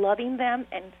loving them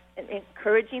and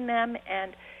encouraging them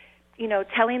and,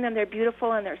 telling them they're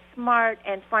beautiful and they're smart,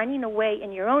 and finding a way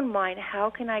in your own mind, how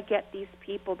can I get these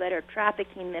people that are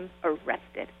trafficking them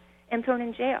arrested and thrown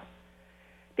in jail?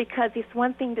 Because it's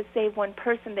one thing to save one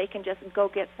person, they can just go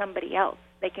get somebody else.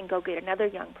 They can go get another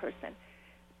young person.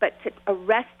 But to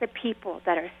arrest the people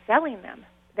that are selling them,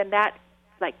 then that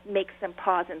makes them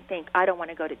pause and think, I don't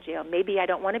want to go to jail. Maybe I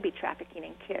don't want to be trafficking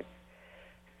in kids.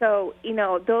 So,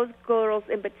 those girls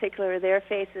in particular, their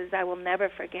faces I will never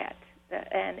forget.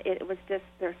 And it was just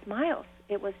their smiles.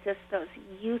 It was just those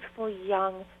youthful,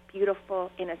 young,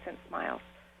 beautiful, innocent smiles.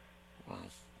 Wow.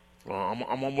 Well,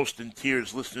 I'm almost in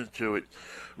tears listening to it.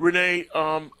 Renee,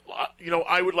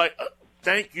 I would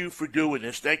thank you for doing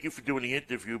this. Thank you for doing the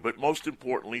interview. But most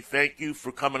importantly, thank you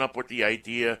for coming up with the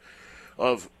idea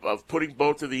of putting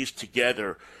both of these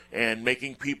together and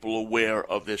making people aware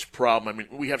of this problem. I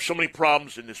mean, we have so many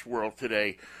problems in this world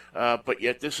today, but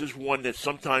yet this is one that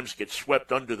sometimes gets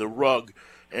swept under the rug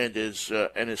and is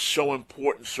so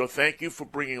important. So thank you for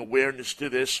bringing awareness to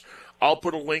this. I'll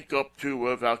put a link up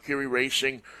to Valkyrie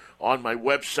Racing on my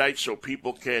website so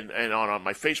people can, and on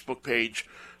my Facebook page,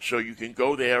 so you can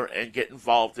go there and get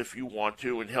involved if you want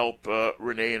to and help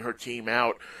Renee and her team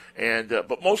out. And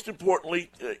but most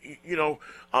importantly,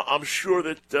 I'm sure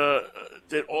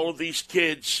that all of these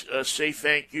kids say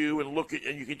thank you and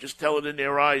and you can just tell it in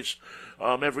their eyes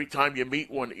every time you meet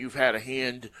one that you've had a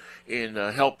hand in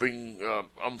helping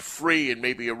them free and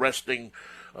maybe arresting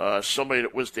somebody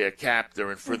that was their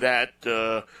captor. And for that,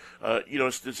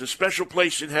 there's a special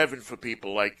place in heaven for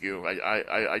people like you.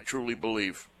 I truly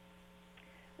believe.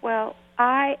 Well,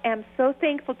 I am so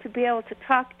thankful to be able to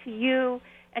talk to you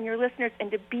and your listeners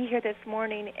and to be here this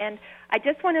morning. And I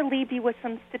just want to leave you with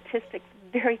some statistics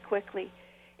very quickly.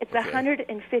 It's a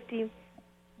 $150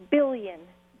 billion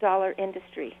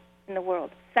industry in the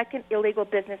world, second illegal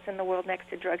business in the world next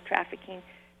to drug trafficking.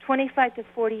 25 to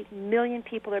 40 million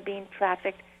people are being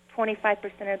trafficked.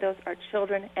 25% of those are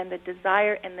children, and the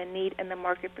desire and the need and the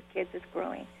market for kids is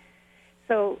growing.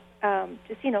 So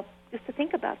just to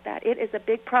think about that. It is a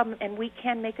big problem, and we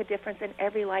can make a difference, and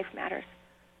every life matters.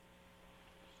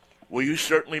 Well, you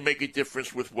certainly make a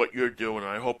difference with what you're doing.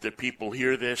 I hope that people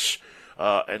hear this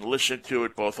and listen to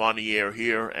it both on the air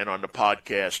here and on the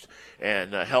podcast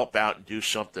and help out and do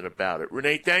something about it.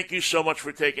 Renee, thank you so much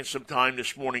for taking some time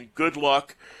this morning. Good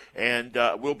luck, and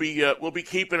we'll be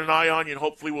keeping an eye on you, and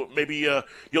hopefully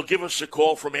you'll give us a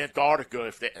call from Antarctica.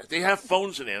 If they have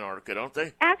phones in Antarctica, don't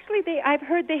they? Actually, I've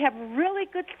heard they have really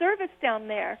good service down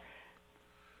there.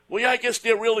 Well, yeah, I guess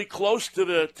they're really close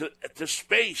to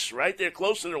space, right? They're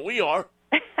closer than we are.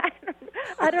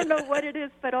 I don't know what it is,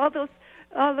 but all those.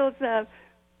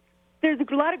 There's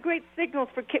a lot of great signals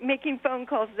for making phone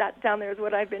calls down there, is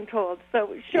what I've been told.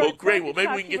 So sure. Well, great. Well,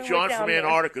 maybe we can get you on from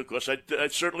Antarctica, because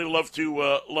I'd certainly love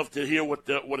to hear what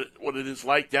it is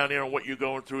like down there and what you're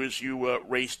going through as you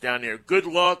race down there. Good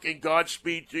luck and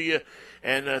Godspeed to you,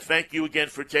 and thank you again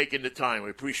for taking the time. We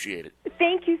appreciate it.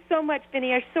 Thank you so much,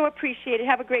 Vinny. I so appreciate it.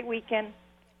 Have a great weekend.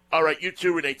 All right, you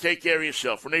too, Renee. Take care of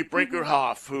yourself. Renee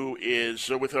Brinkerhoff, who is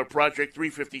with her Project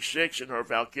 356 and her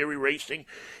Valkyrie Racing,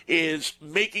 is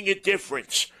making a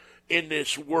difference in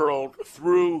this world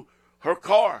through her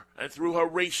car and through her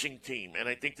racing team. And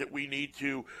I think that we need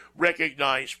to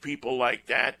recognize people like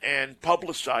that and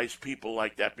publicize people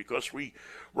like that, because we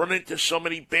run into so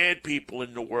many bad people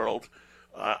in the world.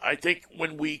 I think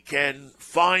when we can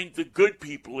find the good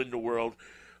people in the world,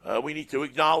 we need to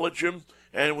acknowledge them,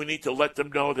 and we need to let them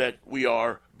know that we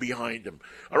are behind them.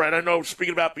 All right, I know,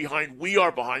 speaking about behind, we are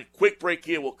behind. Quick break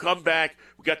here. We'll come back.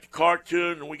 We got the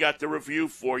cartoon, and we got the review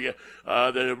for you,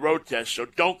 the road test. So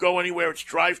don't go anywhere. It's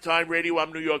Drive Time Radio.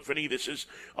 I'm New York Vinny. This is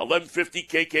 1150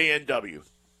 KKNW.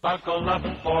 Buckle up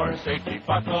for safety.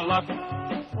 Buckle up.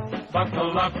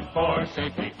 Buckle up for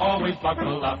safety. Always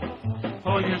buckle up.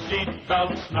 Pull your seat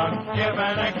belt snug. Give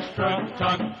an extra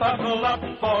tug. Buckle up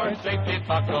for safety.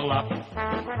 Buckle up.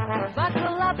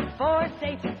 Buckle up for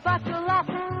safety. Buckle up.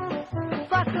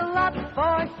 Buckle up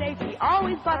for safety.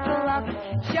 Always buckle up.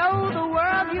 Show the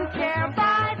world you care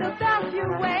by the belt you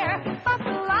wear.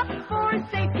 Buckle up for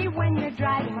safety when you're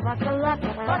driving. Buckle up.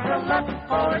 Buckle up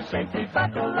for safety.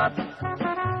 Buckle up.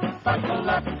 Buckle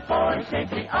up for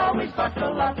safety. Always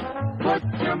buckle up. Put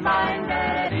your mind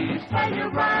at ease. Tell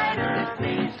your riders,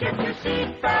 please. Get your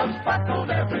seat belts buckled.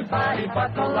 Everybody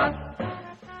buckle up.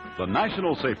 The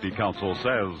National Safety Council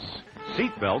says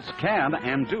seatbelts can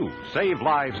and do save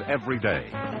lives every day.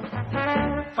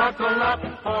 Buckle up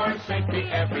for safety.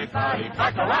 Everybody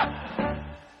buckle up.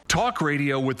 Talk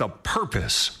radio with a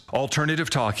purpose. Alternative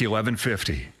Talk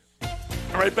 1150.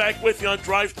 All right, back with you on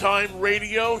Drive Time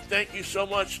Radio. Thank you so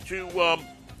much to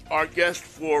our guest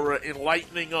for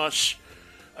enlightening us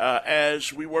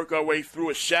as we work our way through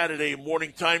a Saturday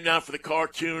morning. Time now for the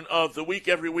cartoon of the week.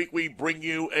 Every week we bring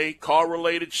you a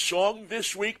car-related song.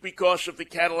 This week, because of the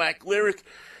Cadillac lyric,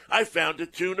 I found a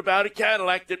tune about a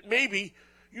Cadillac that maybe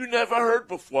you never heard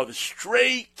before. The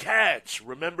Stray Cats.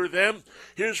 Remember them?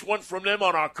 Here's one from them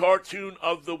on our cartoon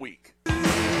of the week.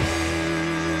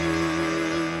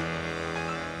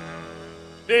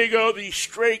 There you go, the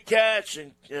Stray Cats,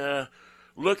 and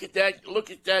look at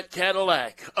that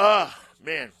Cadillac.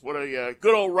 Man, what a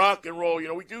good old rock and roll. You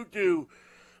know, we do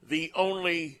the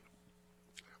only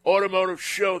automotive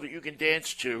show that you can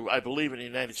dance to, I believe, in the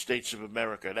United States of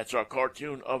America. That's our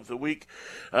cartoon of the week,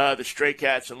 the Stray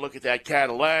Cats, and look at that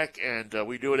Cadillac. And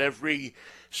we do it every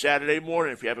Saturday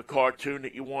morning. If you have a cartoon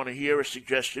that you want to hear, a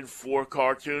suggestion for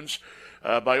cartoons,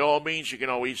 by all means, you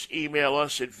can always email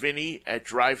us at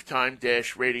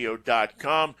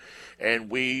vinny@drivetime-radio.com, and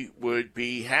we would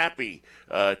be happy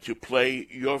to play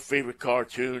your favorite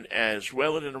cartoon as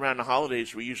well. And around the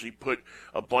holidays, we usually put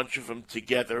a bunch of them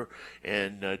together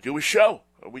and do a show.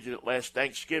 We did it last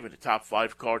Thanksgiving, the top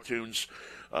 5 cartoons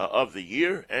of the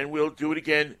year, and we'll do it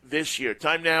again this year.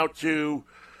 Time now to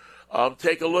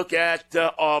take a look at,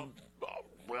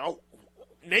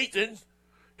 Nathan.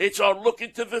 It's our look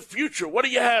into the future. What do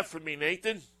you have for me,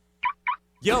 Nathan?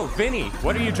 Yo, Vinny,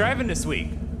 what are you driving this week?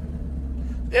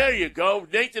 There you go.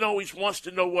 Nathan always wants to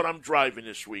know what I'm driving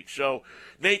this week. So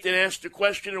Nathan asked the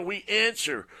question, and we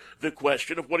answer the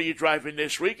question of what are you driving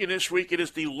this week. And this week it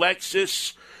is the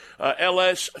Lexus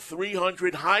LS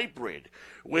 300 Hybrid,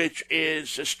 which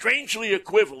is strangely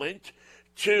equivalent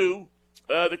to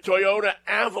the Toyota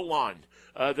Avalon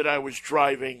that I was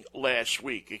driving last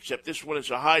week, except this one is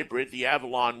a hybrid. The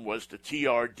Avalon was the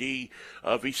TRD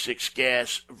V6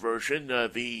 gas version.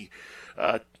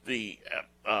 The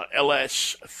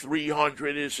LS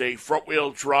 300 is a front-wheel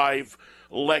drive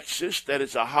Lexus that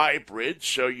is a hybrid,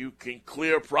 so you can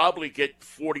probably get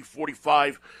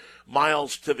 45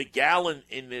 miles to the gallon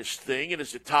in this thing. It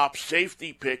is a top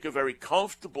safety pick, a very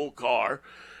comfortable car.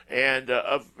 And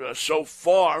so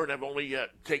far, and I've only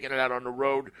taken it out on the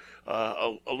road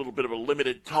a little bit of a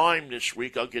limited time this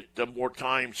week. I'll get more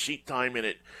seat time in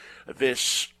it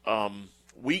this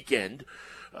weekend.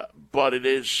 But it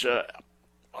is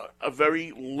a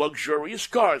very luxurious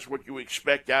car is what you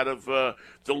expect out of the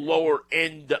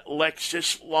lower-end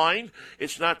Lexus line.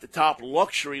 It's not the top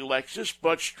luxury Lexus,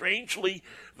 but strangely,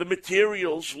 the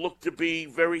materials look to be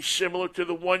very similar to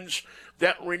the ones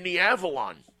that were in the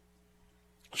Avalon.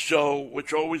 So,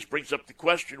 which always brings up the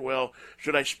question, well,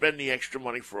 should I spend the extra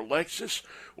money for a Lexus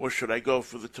or should I go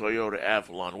for the Toyota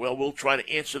Avalon? Well, we'll try to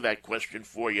answer that question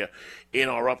for you in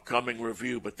our upcoming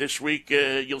review. But this week,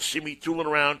 you'll see me tooling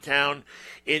around town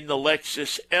in the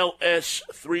Lexus LS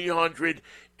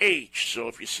 300H. So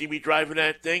if you see me driving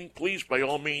that thing, please, by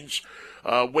all means,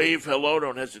 wave hello.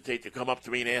 Don't hesitate to come up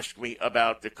to me and ask me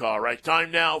about the car. Right,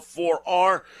 time now for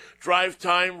our Drive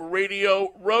Time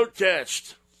Radio Road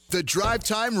Test. The Drive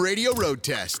Time Radio Road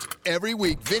Test. Every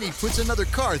week, Vinny puts another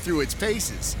car through its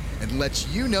paces and lets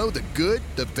you know the good,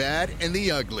 the bad, and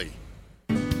the ugly.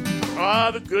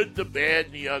 The good, the bad,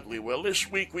 and the ugly. Well,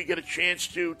 this week we get a chance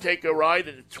to take a ride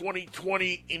in the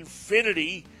 2020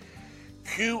 Infiniti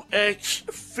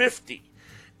QX50.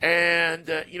 And,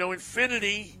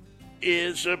 Infiniti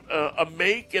is a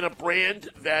make and a brand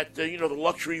that, the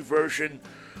luxury version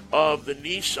of the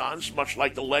Nissans, much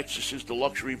like the Lexus is the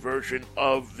luxury version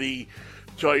of the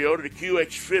Toyota. The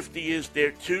QX50 is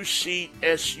their two-seat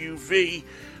SUV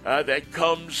that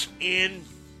comes in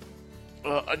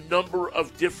a number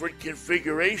of different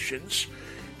configurations.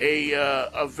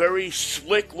 A very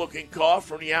slick-looking car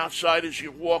from the outside as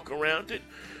you walk around it.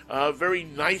 Very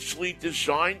nicely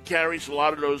designed, carries a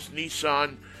lot of those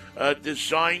Nissan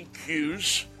design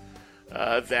cues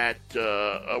that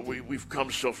we've come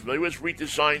so familiar with. It was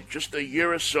redesigned just a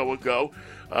year or so ago,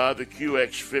 the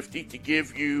QX50, to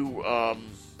give you,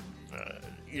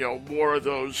 more of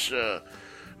those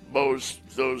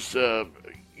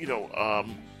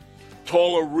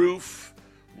taller roof,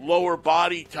 lower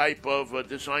body type of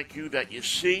design cue that you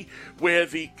see. Where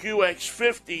the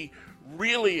QX50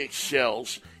 really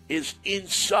excels is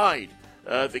inside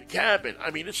the cabin.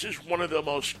 I mean, this is one of the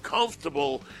most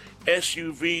comfortable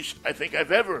SUVs I think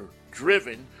I've ever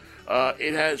driven.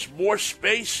 It has more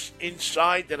space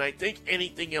inside than I think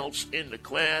anything else in the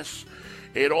class.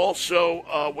 It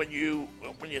also, when you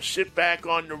sit back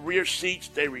on the rear seats,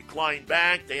 they recline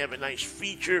back. They have a nice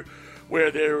feature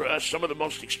where they're some of the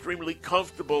most extremely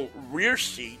comfortable rear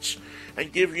seats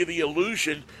and give you the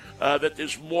illusion that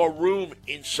there's more room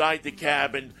inside the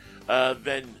cabin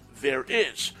than there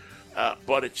is.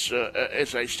 But it's,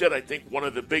 as I said, I think one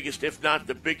of the biggest, if not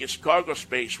the biggest cargo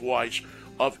space-wise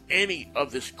of any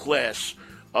of this class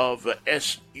of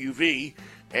SUV.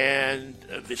 And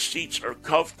the seats are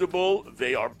comfortable.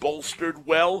 They are bolstered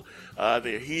well.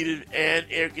 They're heated and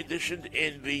air-conditioned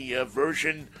in the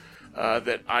version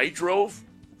that I drove.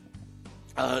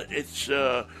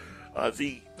 The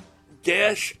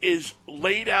dash is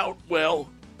laid out well.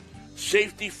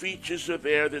 Safety features are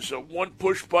there. There's a one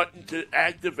push button to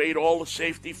activate all the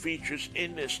safety features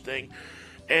in this thing.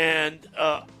 And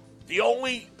the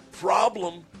only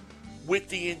problem with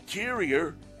the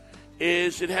interior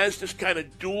is it has this kind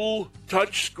of dual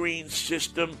touchscreen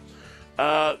system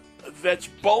that's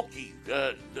bulky.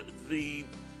 The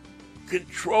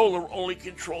controller only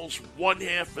controls one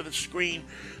half of the screen,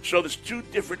 so there's two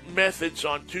different methods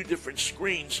on two different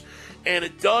screens, and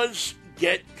it does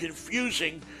get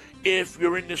confusing if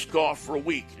you're in this car for a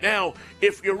week. Now,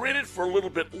 if you're in it for a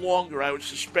little bit longer, I would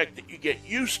suspect that you get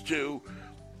used to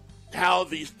how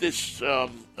these two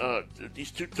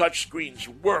touchscreens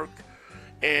work,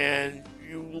 and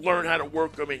you learn how to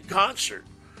work them in concert.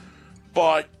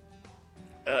 But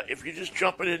if you're just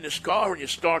jumping in this car and you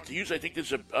start to use it, I think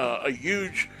there's a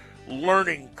huge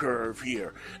learning curve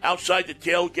here. Outside the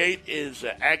tailgate is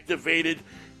activated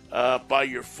by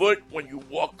your foot when you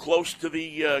walk close to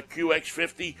the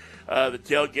QX50. The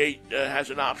tailgate has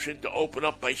an option to open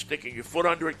up by sticking your foot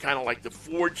under it, kind of like the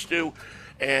Fords do.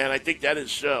 And I think that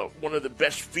is one of the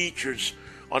best features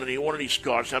on any one of these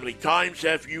cars. How many times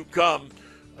have you come,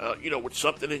 with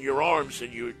something in your arms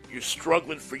and you're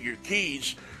struggling for your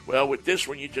keys? Well, with this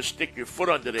one, you just stick your foot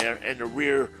under there and the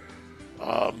rear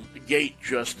gate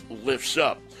just lifts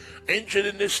up. Engine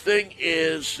in this thing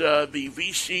is the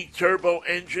VC turbo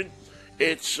engine.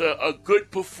 It's a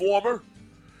good performer.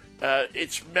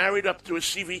 It's married up to a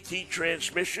CVT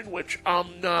transmission, which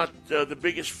I'm not the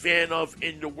biggest fan of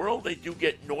in the world. They do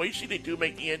get noisy. They do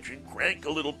make the engine crank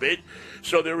a little bit.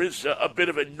 So there is a bit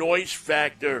of a noise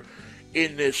factor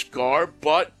in this car.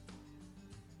 But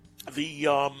the,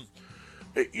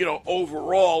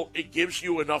 overall, it gives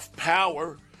you enough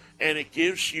power, and it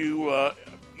gives you,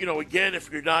 again,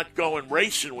 if you're not going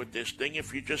racing with this thing,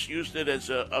 if you're just using it as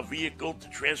a vehicle to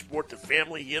transport the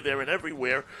family here, there, and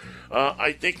everywhere,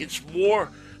 I think it's more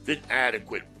than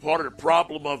adequate. Part of the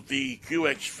problem of the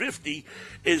QX50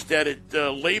 is that it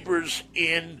labors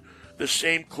in the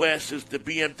same class as the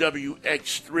BMW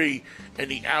X3 and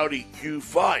the Audi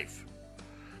Q5.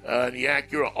 The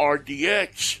Acura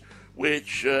RDX,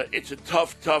 which it's a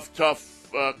tough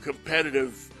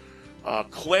competitive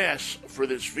class for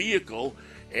this vehicle,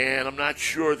 and I'm not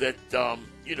sure that, the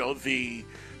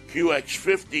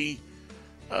QX50,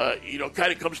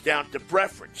 kind of comes down to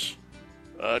preference.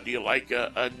 Do you like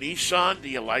a Nissan? Do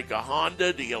you like a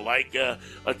Honda? Do you like a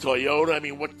Toyota? I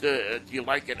mean, do you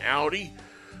like an Audi?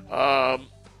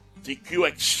 The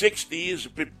QX60 is a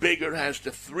bit bigger, has the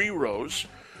 3 rows.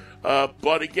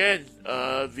 But again,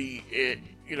 for the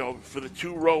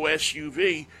 2-row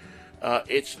SUV,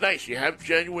 it's nice. You have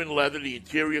genuine leather. The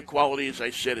interior quality, as I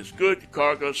said, is good. The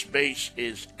cargo space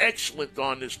is excellent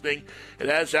on this thing. It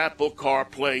has Apple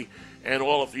CarPlay and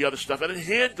all of the other stuff. And it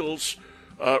handles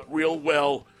real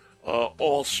well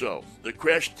also. The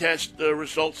crash test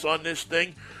results on this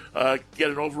thing get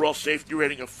an overall safety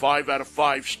rating of 5 out of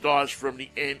 5 stars from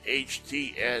the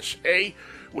NHTSA,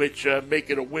 which make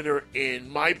it a winner in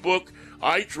my book.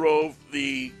 I drove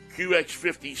the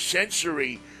QX50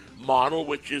 Sensory model,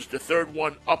 which is the third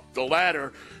one up the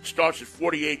ladder. Starts at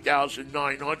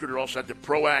 $48,900. It also had the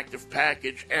Proactive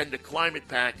package and the Climate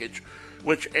package,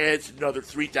 which adds another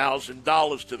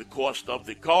 $3,000 to the cost of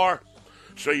the car.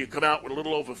 So you come out with a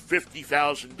little over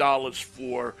 $50,000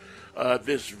 for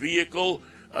this vehicle.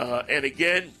 And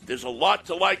again, there's a lot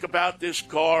to like about this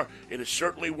car. It is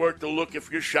certainly worth the look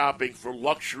if you're shopping for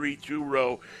luxury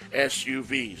 2-row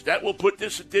SUVs. That will put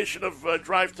this edition of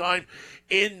Drive Time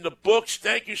in the books.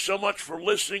 Thank you so much for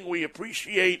listening. We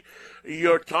appreciate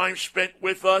your time spent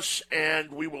with us,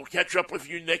 and we will catch up with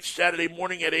you next Saturday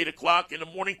morning at 8 o'clock in the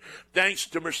morning. Thanks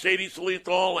to Mercedes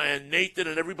Leothal and Nathan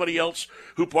and everybody else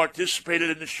who participated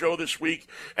in the show this week,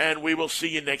 and we will see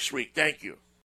you next week. Thank you.